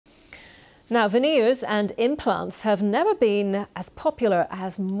Now, veneers and implants have never been as popular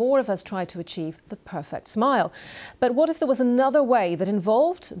as more of us try to achieve the perfect smile. But what if there was another way that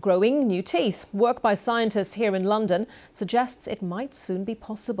involved growing new teeth? Work by scientists here in London suggests it might soon be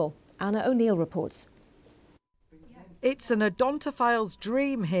possible. Anna O'Neill reports. It's an odontophile's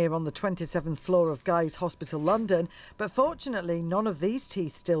dream here on the 27th floor of Guy's Hospital, London, but fortunately none of these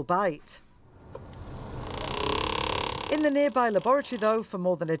teeth still bite. In the nearby laboratory, though, for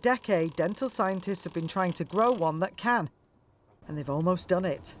more than a decade, dental scientists have been trying to grow one that can, and they've almost done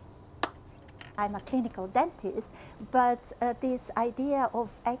it. I'm a clinical dentist, but this idea of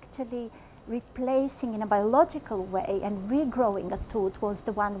actually replacing in a biological way and regrowing a tooth was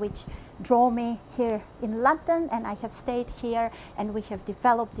the one which drew me here in London, and I have stayed here and we have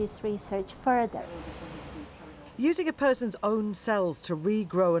developed this research further. Using a person's own cells to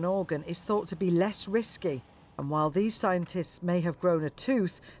regrow an organ is thought to be less risky. And while these scientists may have grown a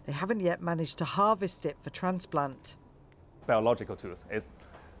tooth, they haven't yet managed to harvest it for transplant. Biological tooth is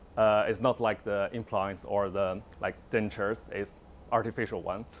not like the implants or the dentures. It's artificial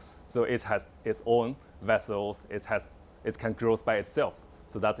one, so it has its own vessels. It can grow by itself.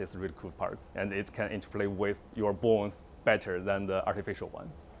 So that is the really cool part, and it can interplay with your bones better than the artificial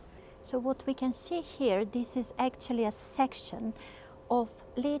one. So what we can see here, this is actually a section of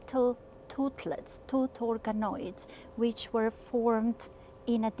little toothlets, tooth organoids, which were formed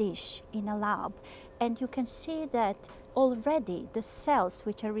in a dish, in a lab. And you can see that already the cells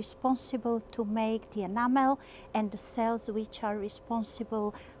which are responsible to make the enamel and the cells which are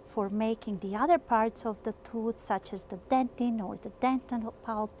responsible for making the other parts of the tooth, such as the dentin or the dental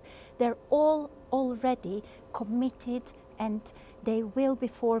pulp, they're all already committed, and they will be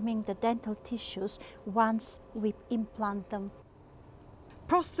forming the dental tissues once we implant them.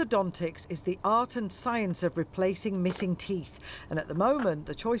 Prosthodontics is the art and science of replacing missing teeth, and at the moment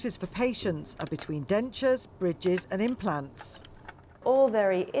the choices for patients are between dentures, bridges and implants. All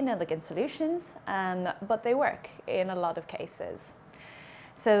very inelegant solutions, but they work in a lot of cases.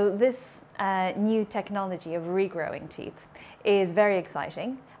 So this new technology of regrowing teeth is very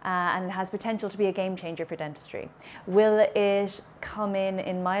exciting and has potential to be a game changer for dentistry. Will it come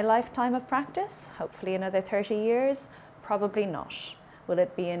in my lifetime of practice? Hopefully another 30 years? Probably not. Will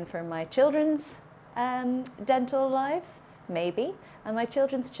it be in for my children's dental lives? Maybe. And my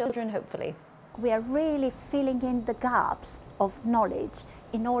children's children, hopefully. We are really filling in the gaps of knowledge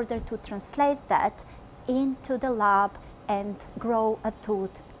in order to translate that into the lab and grow a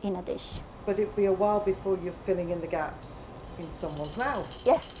tooth in a dish. But it'll be a while before you're filling in the gaps in someone's mouth.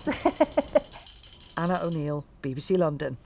 Yes. Anna O'Neill, BBC London.